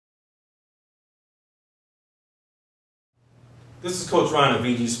This is Coach Ryan of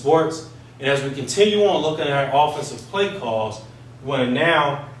VG Sports, and as we continue on looking at our offensive play calls, we want to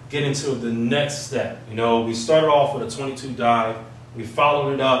now get into the next step. You know, we started off with a 22 dive. We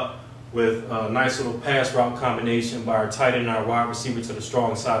followed it up with a nice little pass route combination by our tight end and our wide receiver to the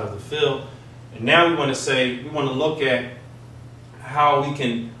strong side of the field. And now we want to look at how we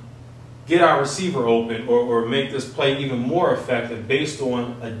can get our receiver open or make this play even more effective based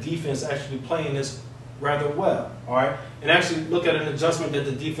on a defense actually playing this rather well, all right? And actually look at an adjustment that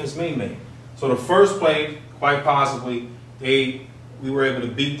the defense may make. So the first play, quite possibly, we were able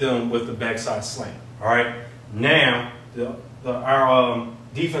to beat them with the backside slant, all right? Now, our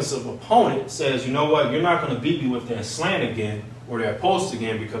defensive opponent says, you know what, you're not going to beat me with that slant again or that post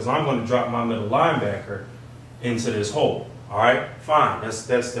again because I'm going to drop my middle linebacker into this hole, all right? Fine, that's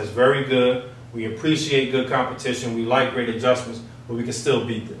very good. We appreciate good competition. We like great adjustments, but we can still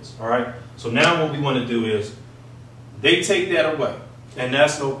beat this, all right? So now what we want to do is they take that away, and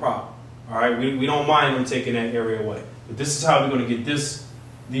that's no problem, all right? We don't mind them taking that area away. But this is how we're going to get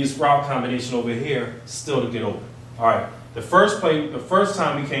these route combination over here still to get open, all right? The first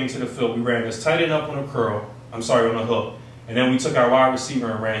time we came to the field, we ran this tight end up on a on a hook, and then we took our wide receiver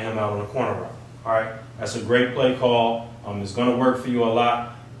and ran him out on a corner route, all right? That's a great play call. It's going to work for you a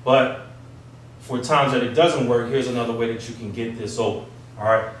lot, but for times that it doesn't work, here's another way that you can get this open, all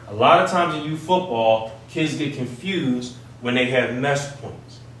right? A lot of times in youth football, kids get confused when they have mesh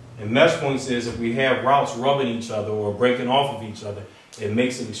points. And mesh points is if we have routes rubbing each other or breaking off of each other, it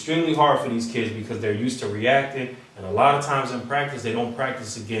makes it extremely hard for these kids because they're used to reacting. And a lot of times in practice, they don't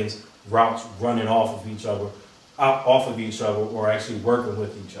practice against routes running off of each other or actually working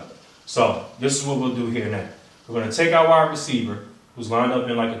with each other. So this is what we'll do here now. We're going to take our wide receiver, who's lined up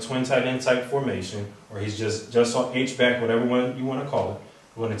in like a twin tight end type formation, or he's just on H-back, whatever one you want to call it.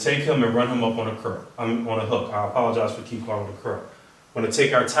 We're going to take him and run him up on a curl. On a hook. I apologize for keep calling it a curl. We're going to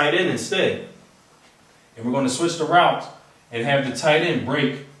take our tight end instead, and we're going to switch the routes and have the tight end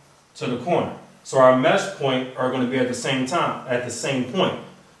break to the corner. So our mesh point are going to be at the same point.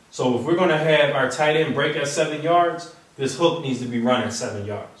 So if we're going to have our tight end break at 7 yards, this hook needs to be run at 7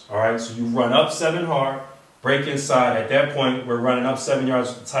 yards. All right, so you run up 7 hard, break inside. At that point, we're running up 7 yards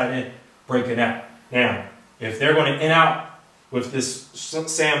with the tight end, breaking out. Now, if they're going to in out with this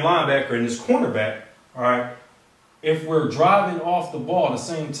Sam linebacker and this cornerback, all right, if we're driving off the ball at the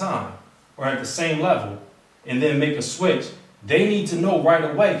same time or at the same level and then make a switch, they need to know right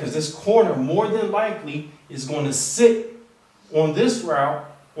away because this corner more than likely is going to sit on this route,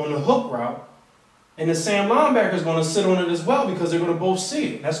 on the hook route, and the Sam linebacker is going to sit on it as well because they're going to both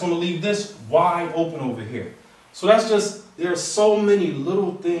see it. That's going to leave this wide open over here. So there are so many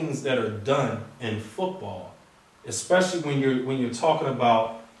little things that are done in football, especially when you're talking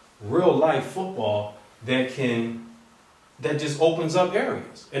about real life football that just opens up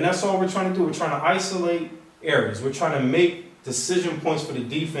areas. And that's all we're trying to do. We're trying to isolate areas. We're trying to make decision points for the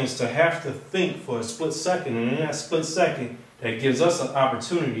defense to have to think for a split second. And in that split second, that gives us an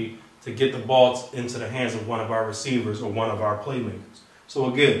opportunity to get the ball into the hands of one of our receivers or one of our playmakers.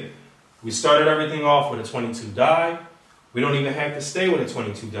 So again, we started everything off with a 22 dive. We don't even have to stay with a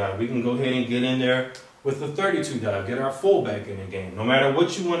 22 dive. We can go ahead and get in there with a 32 dive, get our fullback in the game. No matter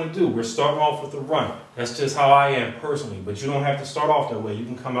what you want to do, we're starting off with a run. That's just how I am personally, but you don't have to start off that way. You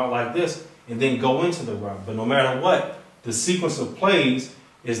can come out like this and then go into the run. But no matter what, the sequence of plays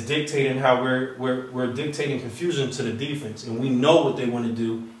is dictating how we're dictating confusion to the defense, and we know what they want to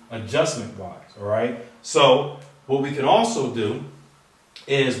do adjustment-wise, all right? So what we can also do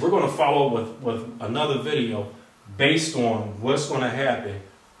is we're going to follow with another video based on what's going to happen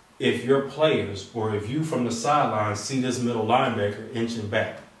if your players or if you from the sideline see this middle linebacker inching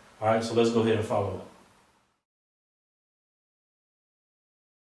back. All right, so let's go ahead and follow up.